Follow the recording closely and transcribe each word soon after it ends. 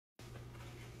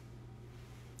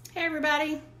Hey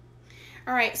everybody.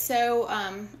 All right, so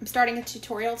I'm starting a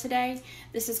tutorial today.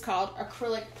 This is called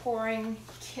Acrylic Pouring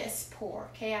Pour,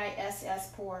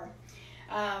 K-I-S-S pour.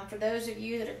 For those of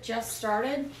you that have just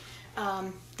started,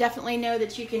 definitely know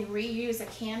that you can reuse a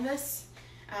canvas.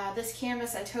 This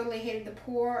canvas, I totally hated the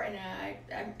pour and I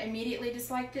immediately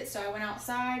disliked it, so I went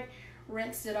outside,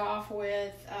 rinsed it off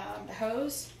with the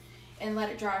hose and let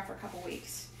it dry for a couple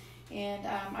weeks. And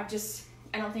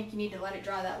I don't think you need to let it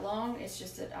dry that long. It's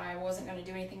just that I wasn't going to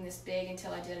do anything this big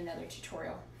until I did another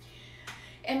tutorial.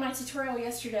 And my tutorial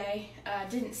yesterday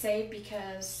didn't save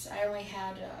because I only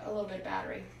had a little bit of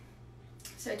battery.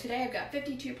 So today I've got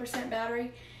 52%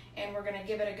 battery and we're going to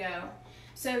give it a go.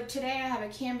 So today I have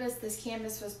a canvas. This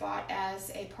canvas was bought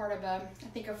as a part of I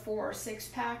think a 4 or 6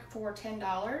 pack for $10.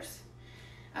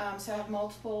 So I have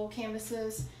multiple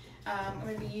canvases. I'm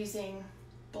going to be using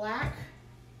black,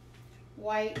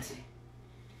 white,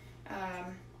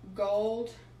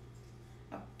 gold,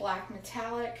 a black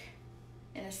metallic,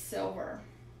 and a silver.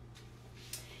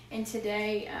 And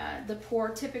today, the pour,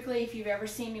 typically, if you've ever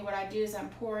seen me, what I do is I'm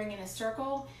pouring in a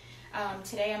circle.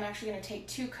 Today I'm actually going to take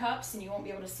 2 cups, and you won't be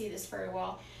able to see this very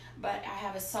well, but I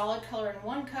have a solid color in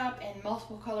one cup and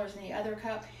multiple colors in the other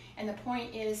cup, and the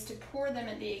point is to pour them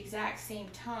at the exact same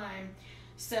time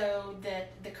so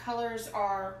that the colors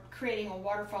are creating a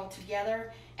waterfall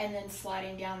together and then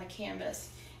sliding down the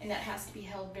canvas. And that has to be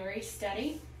held very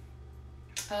steady.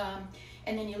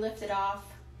 And then you lift it off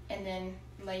and then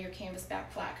lay your canvas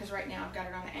back flat, because right now I've got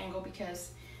it on an angle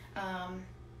because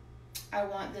I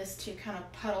want this to kind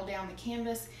of puddle down the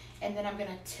canvas, and then I'm going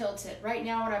to tilt it. Right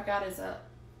now what I've got is a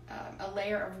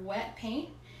layer of wet paint.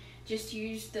 Just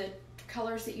use the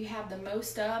colors that you have the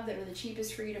most of, that are the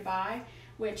cheapest for you to buy,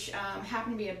 which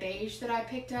happen to be a beige that I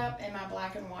picked up and my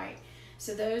black and white.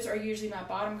 So those are usually my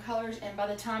bottom colors, and by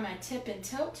the time I tip and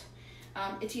tilt,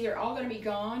 it's either all going to be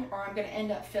gone or I'm going to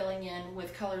end up filling in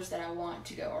with colors that I want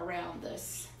to go around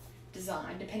this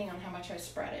design, depending on how much I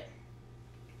spread it.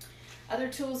 Other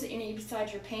tools that you need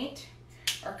besides your paint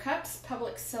are cups.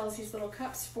 Publix sells these little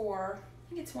cups for, I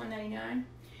think it's $1.99.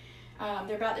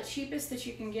 They're about the cheapest that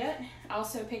you can get.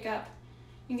 Also pick up,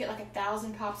 you can get like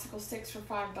 1,000 popsicle sticks for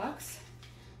 $5.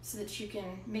 So that you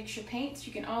can mix your paints.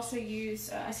 You can also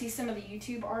use, I see some of the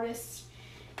YouTube artists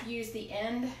use the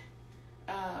end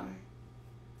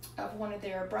of one of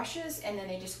their brushes and then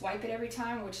they just wipe it every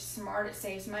time, which is smart, it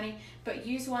saves money. But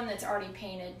use one that's already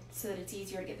painted so that it's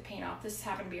easier to get the paint off. This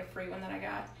happened to be a free one that I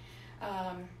got.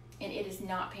 And it is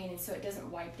not painted, so it doesn't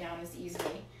wipe down as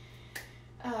easily.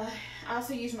 I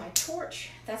also use my torch.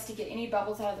 That's to get any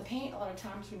bubbles out of the paint. A lot of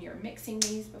times when you're mixing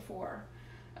these before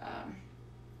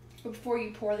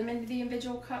you pour them into the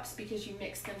individual cups, because you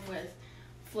mix them with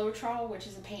Floetrol, which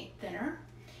is a paint thinner.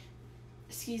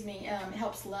 Excuse me, it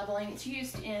helps leveling. It's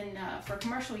used for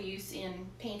commercial use in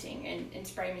painting and in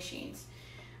spray machines.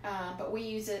 But we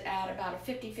use it at about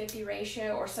a 50-50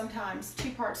 ratio, or sometimes 2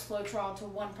 parts Floetrol to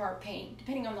 1 part paint,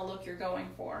 depending on the look you're going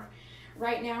for.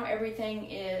 Right now,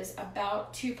 everything is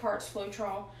about 2 parts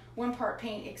Floetrol, 1 part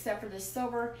paint, except for the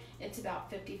silver. It's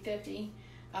about 50-50.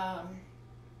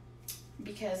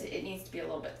 Because it needs to be a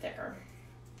little bit thicker.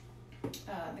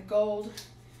 The gold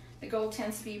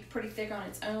tends to be pretty thick on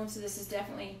its own, so this is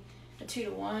definitely a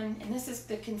 2-to-1, and this is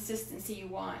the consistency you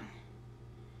want.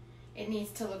 It needs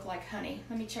to look like honey.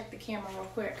 Let me check the camera real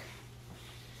quick.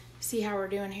 See how we're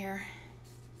doing here.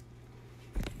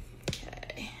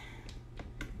 Okay,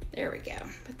 there we go.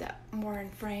 Put that more in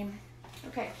frame.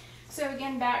 Okay, so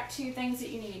again, back to things that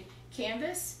you need: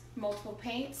 canvas, multiple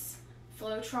paints,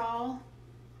 Floetrol,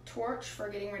 torch for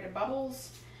getting rid of bubbles,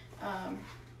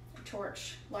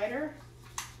 torch lighter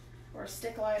or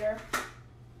stick lighter,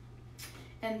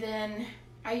 and then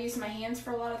I use my hands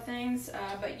for a lot of things,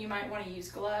 but you might want to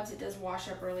use gloves. It does wash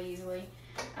up really easily,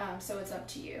 so it's up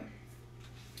to you.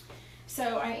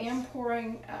 So I am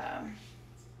pouring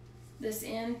this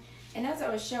in, and as I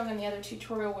was showing in the other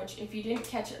tutorial, which if you didn't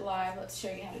catch it live, let's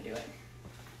show you how to do it.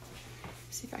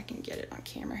 See if I can get it on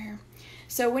camera here.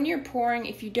 So when you're pouring,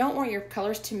 if you don't want your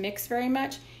colors to mix very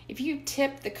much, if you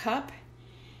tip the cup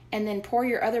and then pour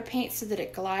your other paint so that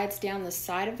it glides down the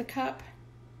side of the cup,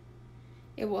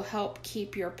 it will help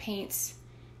keep your paints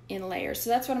in layers. So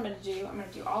that's what I'm going to do. I'm going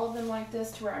to do all of them like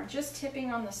this, to where I'm just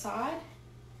tipping on the side.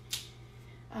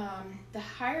 The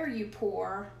higher you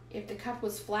pour, if the cup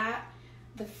was flat,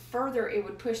 the further it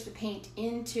would push the paint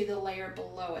into the layer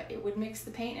below it. It would mix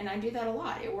the paint, and I do that a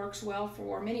lot. It works well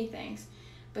for many things.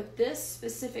 But this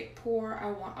specific pour, I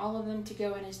want all of them to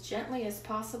go in as gently as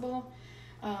possible,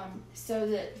 so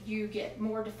that you get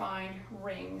more defined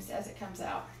rings as it comes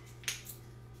out.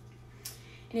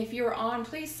 And if you're on,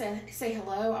 please say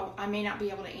hello. I may not be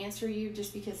able to answer you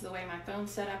just because of the way my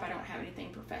phone's set up. I don't have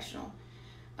anything professional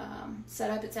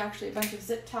set up. It's actually a bunch of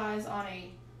zip ties on a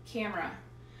camera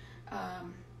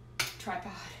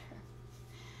tripod.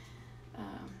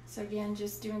 So again,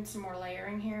 just doing some more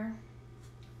layering here.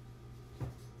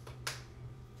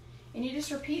 And you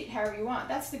just repeat it however you want.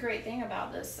 That's the great thing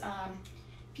about this.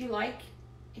 If you like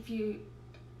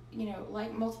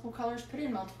multiple colors, put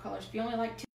in multiple colors. If you only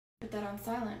like two, put that on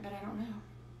silent, but I don't know.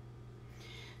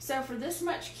 So for this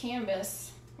much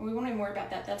canvas, we won't even worry about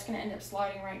that. That's going to end up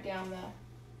sliding right down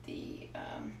the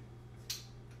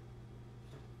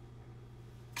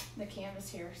canvas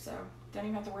here. So don't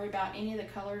even have to worry about any of the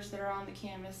colors that are on the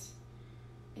canvas.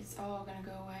 It's all going to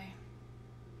go away.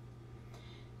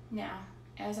 Now,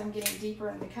 as I'm getting deeper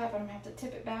into the cup, I'm going to have to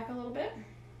tip it back a little bit.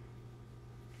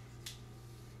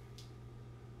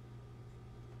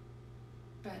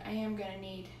 But I am going to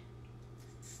need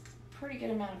a pretty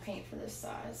good amount of paint for this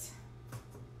size.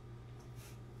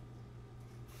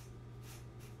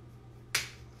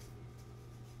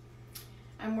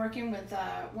 I'm working with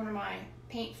one of my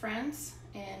paint friends,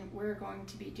 and we're going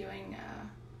to be doing,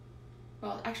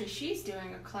 well, actually she's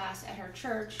doing a class at her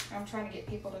church. I'm trying to get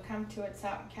people to come to it. It's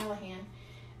out in Callahan.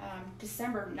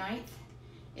 December 9th.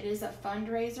 It is a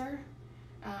fundraiser.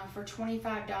 For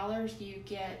 $25, you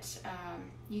get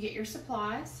your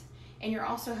supplies, and you're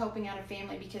also helping out a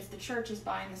family because the church is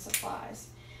buying the supplies.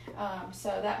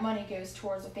 So that money goes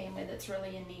towards a family that's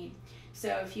really in need. So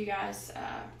if you guys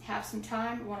have some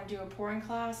time, want to do a pouring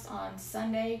class on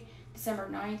Sunday, December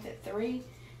 9th at 3,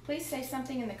 please say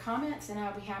something in the comments, and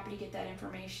I'll be happy to get that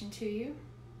information to you.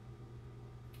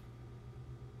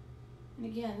 And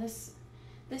again, this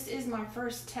is my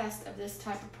first test of this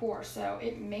type of pour, so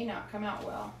it may not come out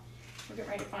well. We're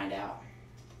getting ready to find out.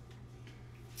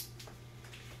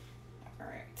 All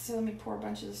right, so let me pour a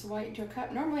bunch of this white into a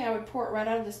cup. Normally I would pour it right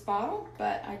out of this bottle,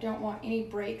 but I don't want any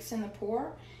breaks in the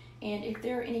pour. And if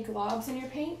there are any globs in your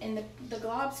paint, and the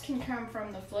globs can come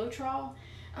from the Floetrol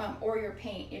or your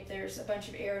paint. If there's a bunch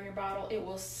of air in your bottle, it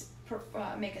will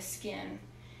make a skin.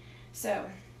 So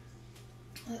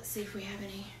let's see if we have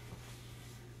any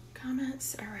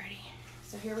comments. Alrighty,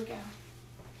 so here we go.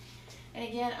 And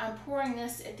again, I'm pouring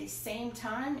this at the same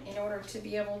time in order to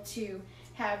be able to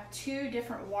have two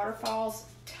different waterfalls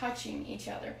touching each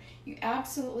other. You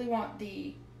absolutely want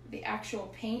the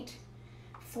actual paint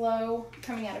flow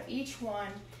coming out of each one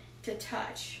to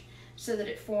touch so that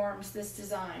it forms this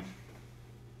design.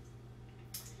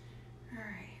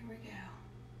 Alright, here we go.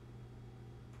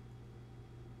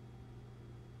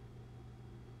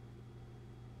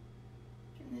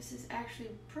 This is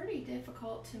actually pretty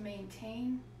difficult to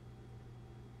maintain.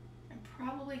 I'm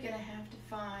probably going to have to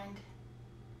find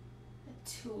a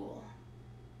tool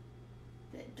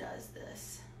that does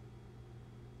this.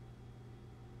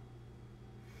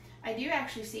 I do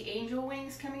actually see angel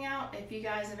wings coming out. If you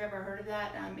guys have ever heard of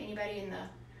that, anybody in the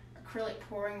acrylic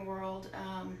pouring world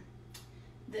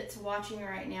that's watching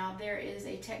right now, there is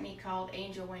a technique called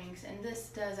angel wings, and this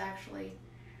does actually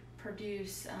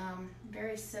produce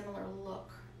very similar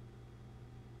look.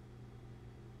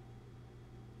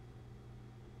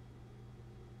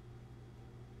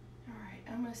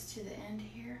 Almost to the end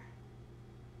here.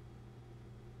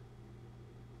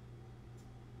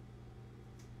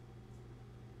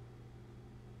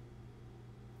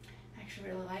 I actually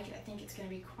really like it. I think it's going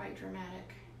to be quite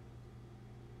dramatic.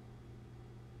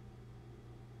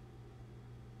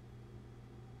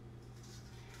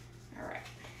 All right.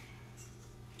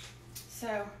 So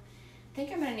I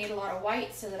think I'm going to need a lot of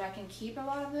white so that I can keep a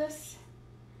lot of this.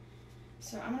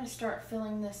 So I'm going to start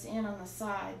filling this in on the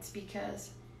sides,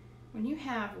 because when you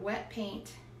have wet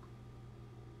paint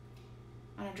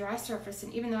on a dry surface,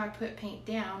 and even though I put paint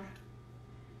down,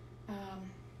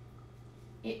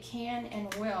 it can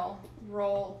and will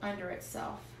roll under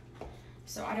itself.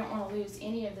 So I don't want to lose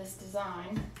any of this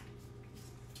design.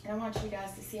 And I want you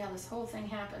guys to see how this whole thing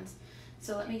happens.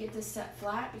 So let me get this set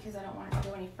flat because I don't want it to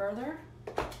go any further.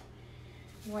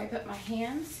 Wipe up my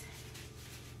hands.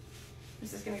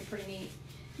 This is going to be pretty neat.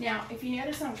 Now, if you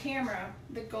notice on camera,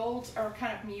 the golds are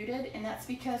kind of muted, and that's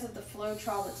because of the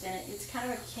Floetrol that's in it. It's kind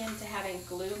of akin to having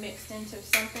glue mixed into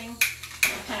something.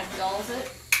 It kind of dulls it.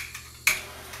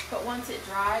 But once it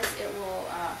dries, it will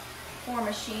form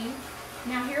a sheen.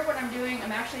 Now here what I'm doing,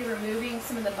 I'm actually removing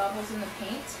some of the bubbles in the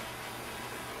paint,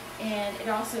 and it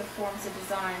also forms a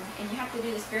design. And you have to do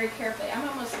this very carefully. I'm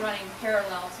almost running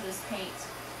parallel to this paint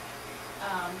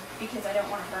because I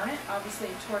don't want to burn it. Obviously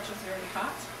the torch is very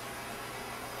hot.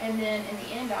 And then in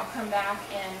the end, I'll come back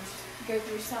and go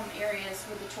through some areas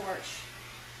with the torch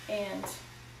and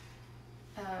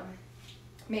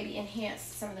maybe enhance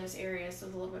some of those areas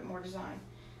with a little bit more design.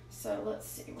 So let's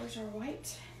see, where's our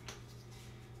white?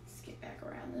 Let's get back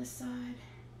around this side.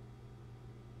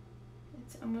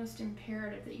 It's almost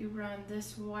imperative that you run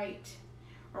this white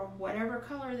or whatever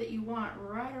color that you want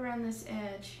right around this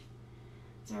edge.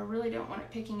 So I really don't want it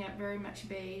picking up very much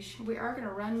beige. We are going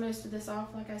to run most of this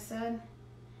off, like I said,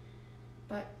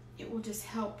 but it will just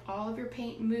help all of your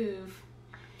paint move.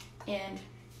 And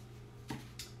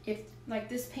if, like,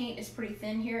 this paint is pretty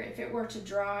thin here, if it were to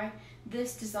dry,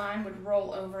 this design would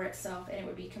roll over itself and it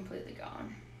would be completely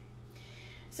gone.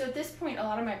 So at this point, a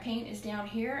lot of my paint is down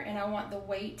here and I want the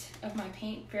weight of my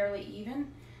paint fairly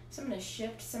even. So I'm going to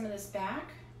shift some of this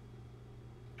back,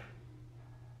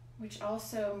 which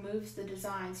also moves the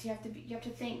design. So you have to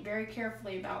think very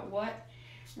carefully about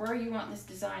where you want this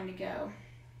design to go.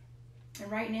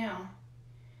 And right now,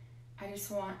 I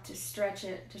just want to stretch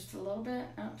it just a little bit.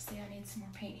 Oh, see, I need some more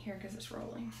paint here because it's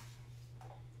rolling.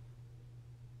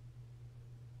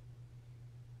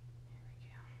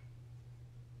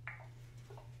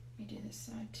 Let me do this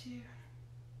side too.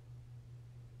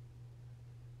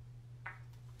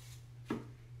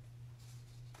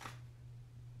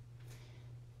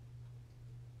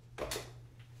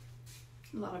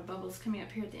 A lot of bubbles coming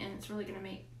up here at the end. It's really going to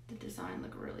make the design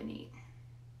look really neat.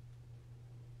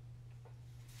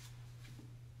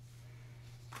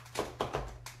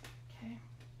 Okay.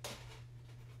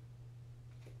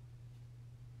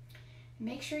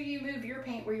 Make sure you move your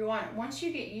paint where you want it. Once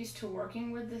you get used to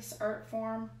working with this art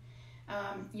form,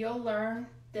 you'll learn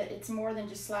that it's more than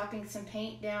just slapping some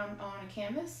paint down on a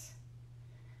canvas.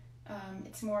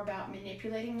 It's more about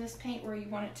manipulating this paint where you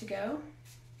want it to go.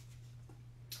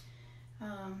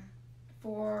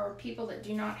 For people that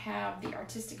do not have the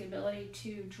artistic ability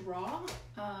to draw,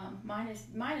 mine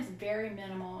is very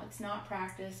minimal. It's not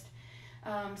practiced.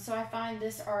 So I find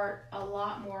this art a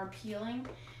lot more appealing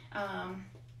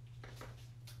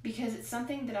because it's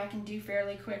something that I can do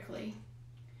fairly quickly.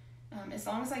 As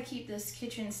long as I keep this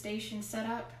kitchen station set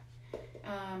up,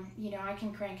 you know, I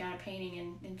can crank out a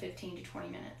painting in 15 to 20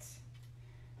 minutes.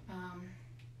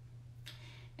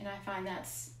 And I find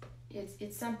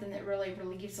it's something that really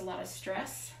relieves a lot of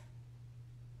stress.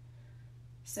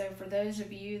 So for those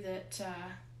of you that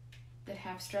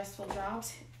have stressful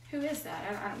jobs, who is that?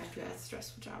 I don't know who has a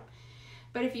stressful job.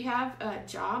 But if you have a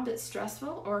job that's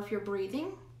stressful, or if you're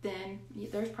breathing, then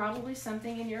there's probably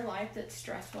something in your life that's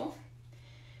stressful.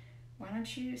 Why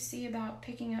don't you see about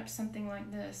picking up something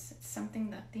like this? It's something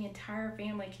that the entire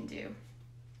family can do.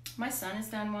 My son has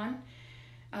done one.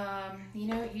 You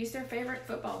know, use their favorite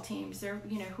football teams,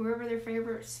 whoever their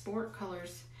favorite sport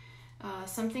colors,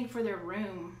 something for their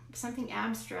room, something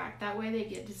abstract. That way they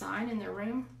get design in their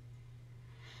room.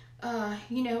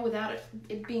 You know, without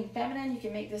it being feminine, you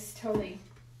can make this totally,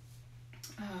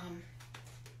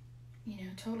 you know,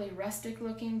 totally rustic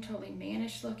looking, totally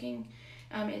mannish looking.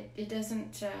 It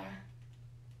doesn't,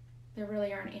 there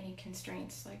really aren't any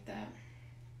constraints like that.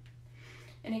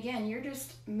 And again, you're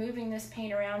just moving this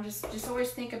paint around. Just always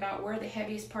think about where the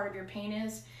heaviest part of your paint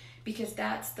is, because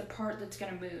that's the part that's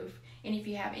going to move. And if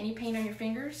you have any paint on your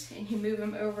fingers and you move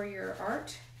them over your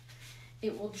art,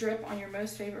 it will drip on your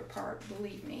most favorite part,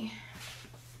 believe me.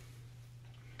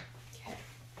 Okay.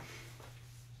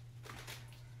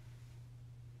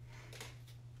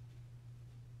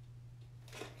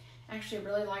 Actually, I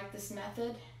really like this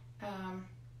method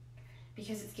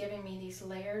because it's giving me these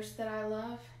layers that I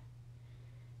love.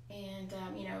 And,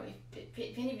 you know,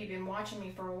 if any of you have been watching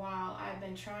me for a while, I've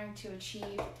been trying to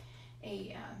achieve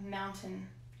a mountain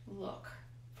look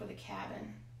for the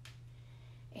cabin.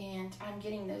 And I'm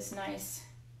getting those nice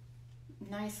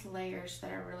layers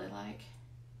that I really like.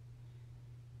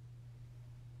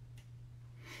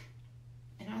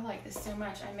 And I like this so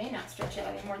much, I may not stretch it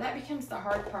anymore. That becomes the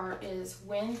hard part, is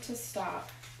when to stop.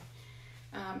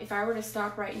 If I were to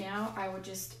stop right now, I would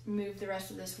just move the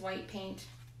rest of this white paint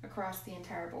across the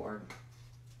entire board.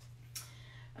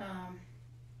 I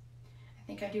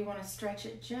think I do want to stretch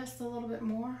it just a little bit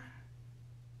more.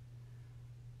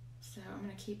 So I'm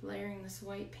going to keep layering this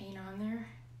white paint on there.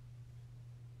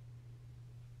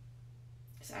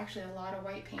 It's actually a lot of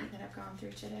white paint that I've gone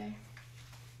through today.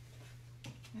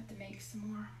 I have to make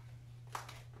some more.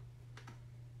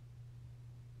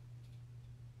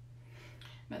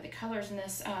 But the colors in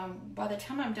this, by the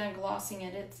time I'm done glossing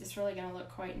it, it's really going to look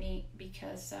quite neat,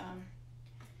 because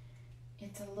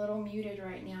it's a little muted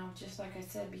right now, just like I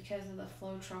said, because of the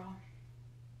Floetrol.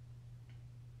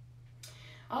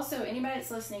 Also, anybody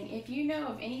that's listening, if you know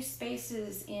of any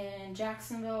spaces in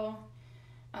Jacksonville,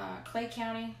 Clay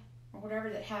County, or whatever,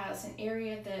 that has an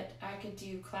area that I could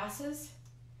do classes,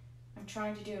 I'm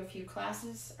trying to do a few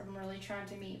classes. I'm really trying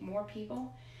to meet more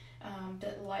people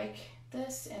that like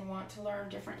this and want to learn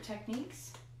different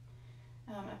techniques.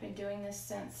 I've been doing this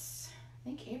since, I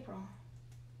think April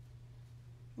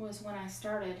was when I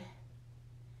started,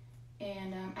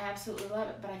 and I absolutely love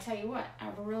it. But I tell you what,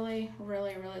 I've really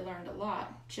learned a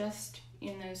lot just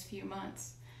in those few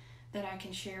months that I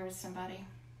can share with somebody.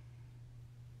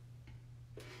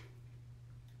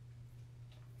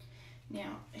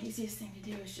 Now, the easiest thing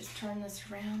to do is just turn this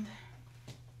around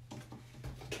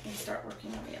and start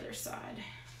working on the other side.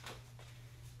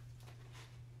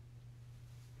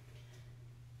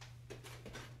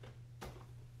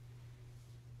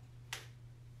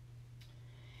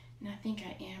 And I think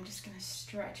I am just going to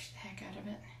stretch the heck out of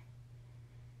it,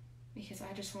 because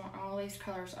I just want all these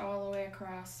colors all the way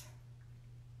across.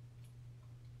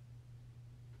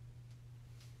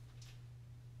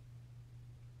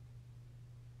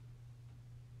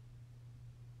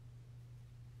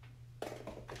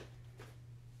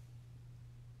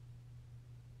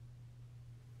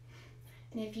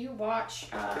 And if you watch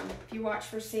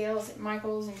for sales at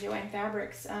Michael's and Joann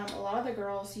Fabrics, a lot of the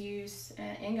girls use,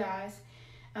 and guys,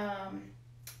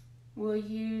 will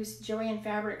use Joann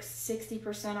Fabrics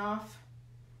 60% off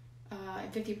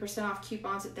and 50% off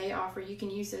coupons that they offer. You can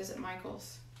use those at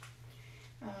Michael's.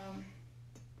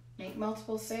 Make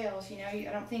multiple sales. You know, I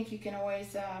don't think you can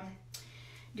always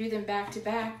do them back to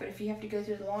back, but if you have to go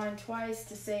through the line twice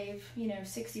to save,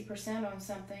 60% on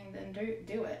something, then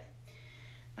do it.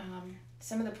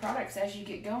 Some of the products, as you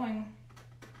get going,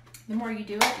 the more you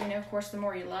do it, of course, the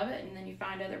more you love it, and then you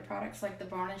find other products like the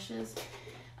varnishes.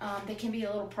 They can be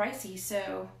a little pricey,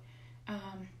 so,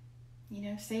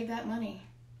 save that money.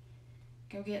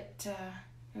 Go get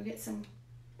some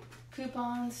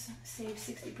coupons, save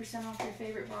 60% off your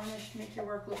favorite varnish, make your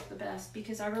work look the best,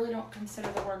 because I really don't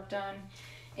consider the work done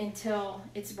until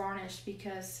it's varnished,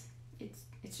 because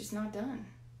it's just not done.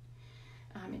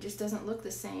 It just doesn't look the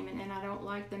same, and I don't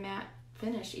like the matte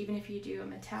finish, even if you do a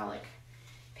metallic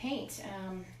paint.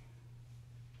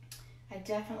 I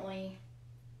definitely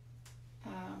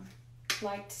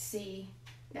like to see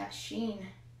that sheen.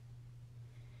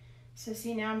 So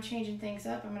see, now I'm changing things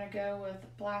up. I'm going to go with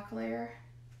black layer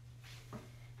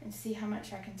and see how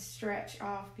much I can stretch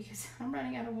off, because I'm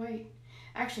running out of white.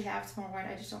 I actually have some more white,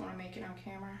 I just don't want to make it on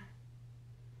camera.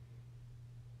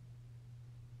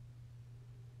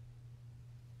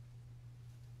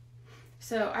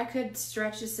 So I could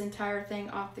stretch this entire thing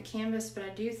off the canvas, but I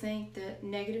do think that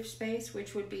negative space,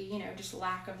 which would be, just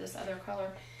lack of this other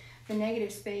color, the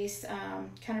negative space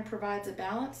kind of provides a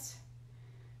balance.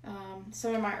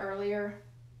 Some of my earlier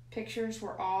pictures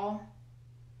were all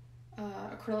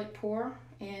acrylic pour,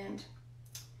 and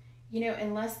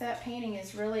unless that painting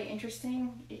is really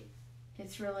interesting,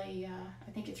 it's really,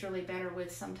 I think it's really better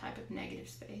with some type of negative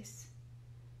space.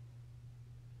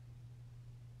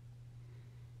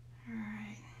 All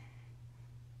right.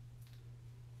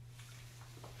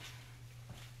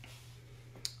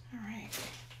 All right.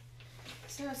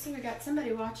 So I see we got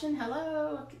somebody watching.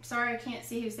 Hello. Sorry I can't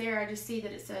see who's there. I just see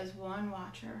that it says one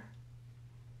watcher.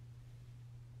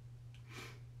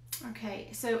 Okay,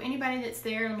 so anybody that's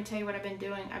there, let me tell you what I've been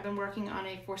doing. I've been working on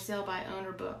a for sale by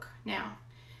owner book. Now,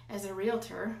 as a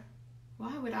realtor,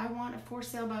 why would I want a for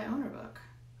sale by owner book?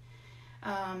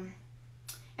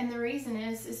 And the reason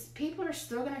is people are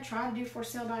still going to try to do for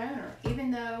sale by owner, even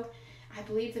though I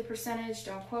believe the percentage,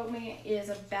 don't quote me, is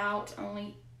about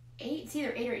only 8, it's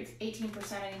either 8 or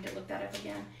 18%, I need to look that up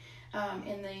again,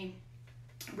 in the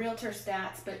realtor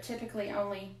stats, but typically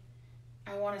only,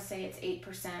 I want to say it's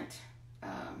 8%,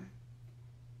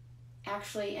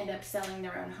 actually end up selling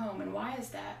their own home. And why is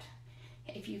that?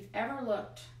 If you've ever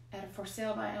looked at a for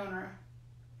sale by owner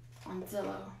on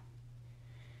Zillow,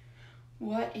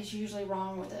 what is usually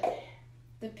wrong with it?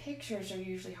 The pictures are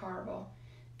usually horrible.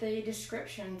 The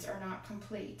descriptions are not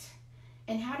complete.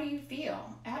 And how do you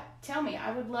feel? Tell me,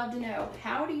 I would love to know.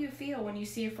 How do you feel when you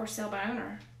see a for sale by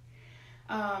owner?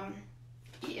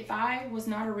 If I was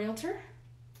not a realtor,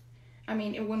 I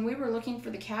mean, when we were looking for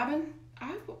the cabin,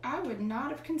 I would not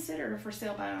have considered a for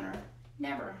sale by owner.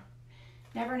 Never.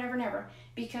 Never, never, never.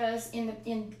 Because then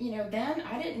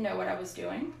I didn't know what I was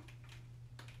doing.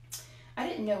 I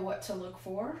didn't know what to look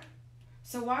for.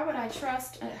 So why would I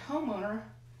trust a homeowner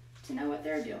to know what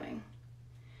they're doing?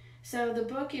 So the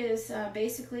book is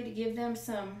basically to give them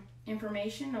some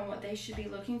information on what they should be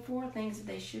looking for, things that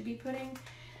they should be putting,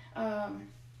 on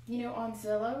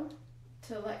Zillow,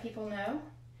 to let people know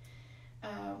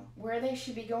where they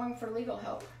should be going for legal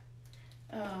help,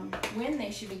 when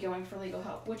they should be going for legal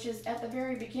help, which is at the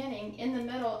very beginning, in the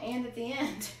middle, and at the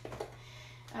end.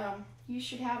 you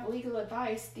should have legal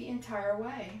advice the entire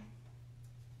way.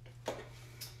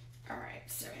 All right,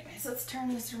 so anyways, let's turn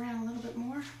this around a little bit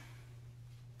more.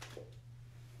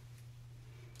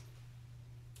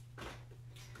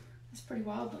 It's pretty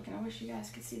wild looking. I wish you guys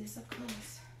could see this up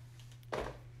close.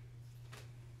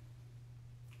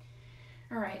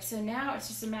 All right, so now it's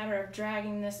just a matter of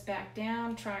dragging this back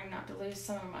down, trying not to lose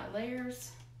some of my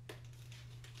layers.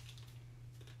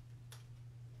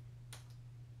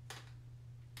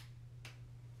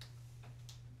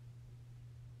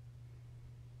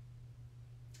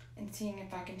 And seeing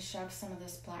if I can shove some of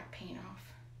this black paint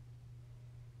off.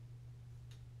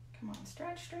 Come on,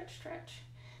 stretch, stretch, stretch.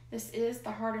 This is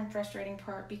the hard and frustrating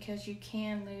part because you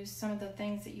can lose some of the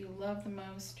things that you love the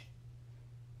most.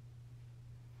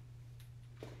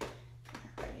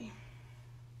 Alrighty.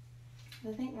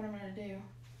 I think what I'm going to do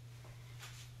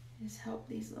is help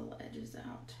these little edges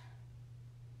out.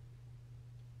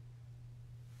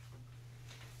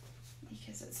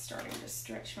 Because it's starting to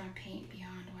stretch my paint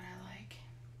beyond what I like.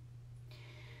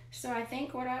 So I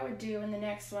think what I would do in the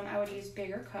next one, I would use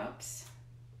bigger cups.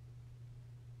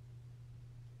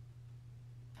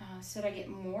 So that I get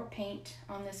more paint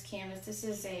on this canvas. This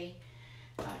is a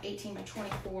 18 by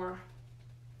 24,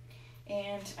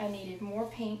 and I needed more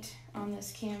paint on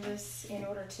this canvas in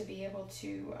order to be able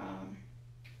to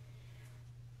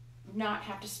not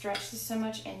have to stretch this so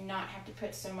much and not have to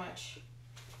put so much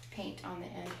paint on the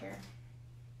end here.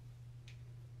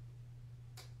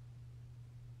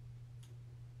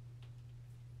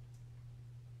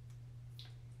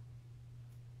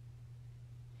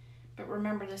 But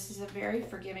remember, this is a very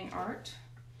forgiving art.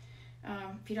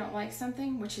 If you don't like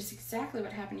something, which is exactly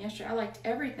what happened yesterday, I liked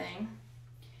everything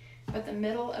but the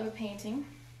middle of a painting,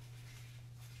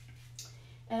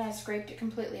 and I scraped it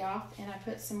completely off, and I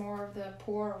put some more of the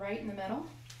pour right in the middle,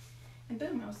 and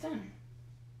boom, I was done.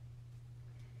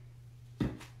 And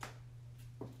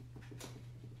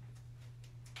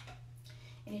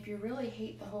if you really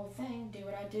hate the whole thing, do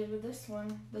what I did with this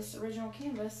one, this original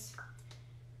canvas.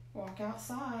 Walk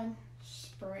outside,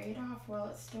 spray it off while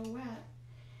it's still wet.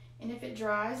 And if it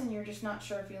dries and you're just not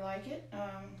sure if you like it,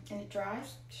 and it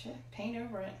dries, paint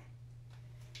over it.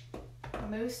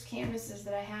 Most canvases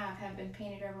that I have been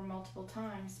painted over multiple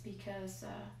times because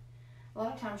a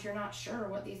lot of times you're not sure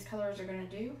what these colors are going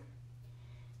to do.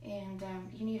 And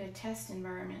you need a test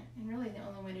environment. And really the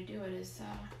only way to do it is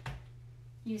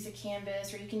use a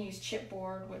canvas, or you can use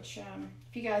chipboard, which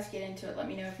if you guys get into it, let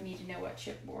me know if you need to know what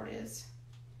chipboard is.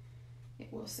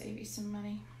 It will save you some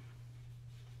money.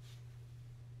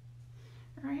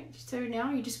 All right, so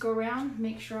now you just go around,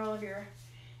 make sure all of your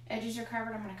edges are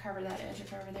covered. I'm going to cover that edge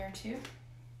up over there too.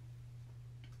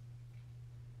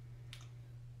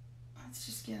 Let's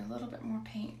just get a little bit more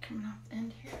paint coming off the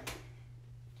end here.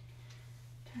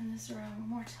 Turn this around one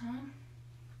more time.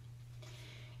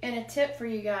 And a tip for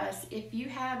you guys, if you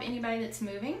have anybody that's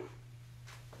moving,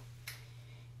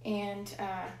 and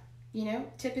you know,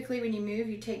 typically when you move,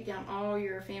 you take down all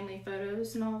your family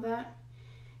photos and all that.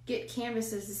 Get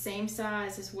canvases the same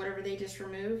size as whatever they just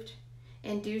removed,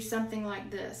 and do something like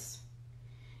this.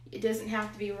 It doesn't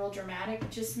have to be real dramatic.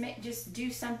 Just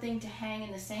do something to hang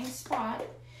in the same spot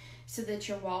so that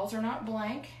your walls are not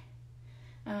blank.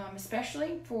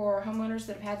 Especially for homeowners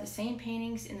that have had the same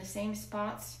paintings in the same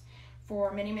spots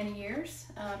for many, many years.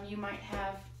 You might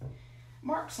have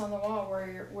marks on the wall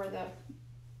where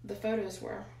the photos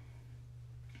were.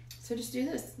 So just do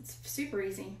this. It's super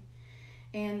easy.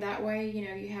 And that way, you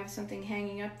know, you have something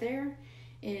hanging up there.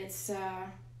 It's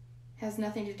has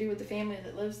nothing to do with the family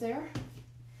that lives there.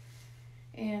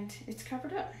 And it's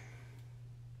covered up.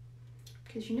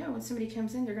 Because you know when somebody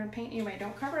comes in, they're going to paint anyway.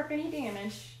 Don't cover up any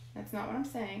damage. That's not what I'm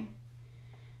saying.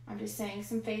 I'm just saying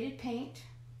some faded paint.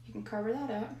 You can cover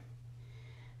that up.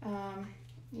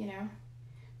 You know,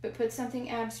 but put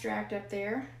something abstract up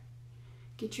there.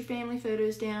 Get your family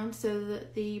photos down so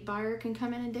that the buyer can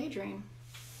come in and daydream.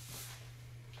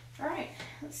 All right,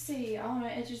 let's see. All of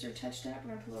my edges are touched up.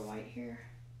 We're gonna put a little white here.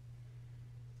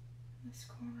 This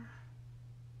corner.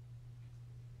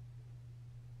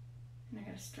 And I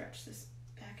gotta stretch this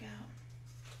back out.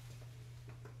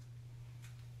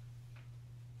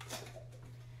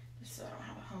 Just so I don't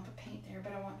have a hump of paint there,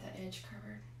 but I want that edge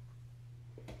covered.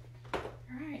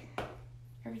 All right,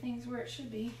 everything's where it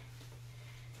should be.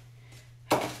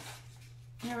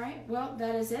 All right, well,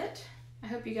 that is it. I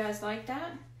hope you guys like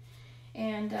that.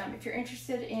 And if you're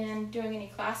interested in doing any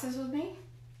classes with me,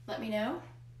 let me know.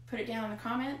 Put it down in the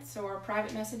comments or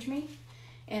private message me,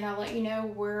 and I'll let you know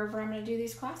wherever I'm going to do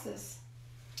these classes.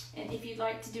 And if you'd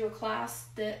like to do a class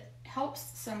that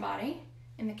helps somebody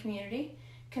in the community,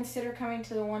 consider coming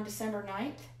to the one December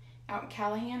 9th out in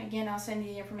Callahan. Again, I'll send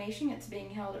you the information. It's being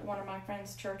held at one of my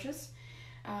friends' churches.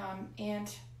 And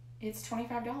it's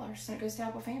 $25, and it goes to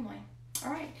help a family.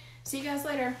 All right. See you guys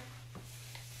later.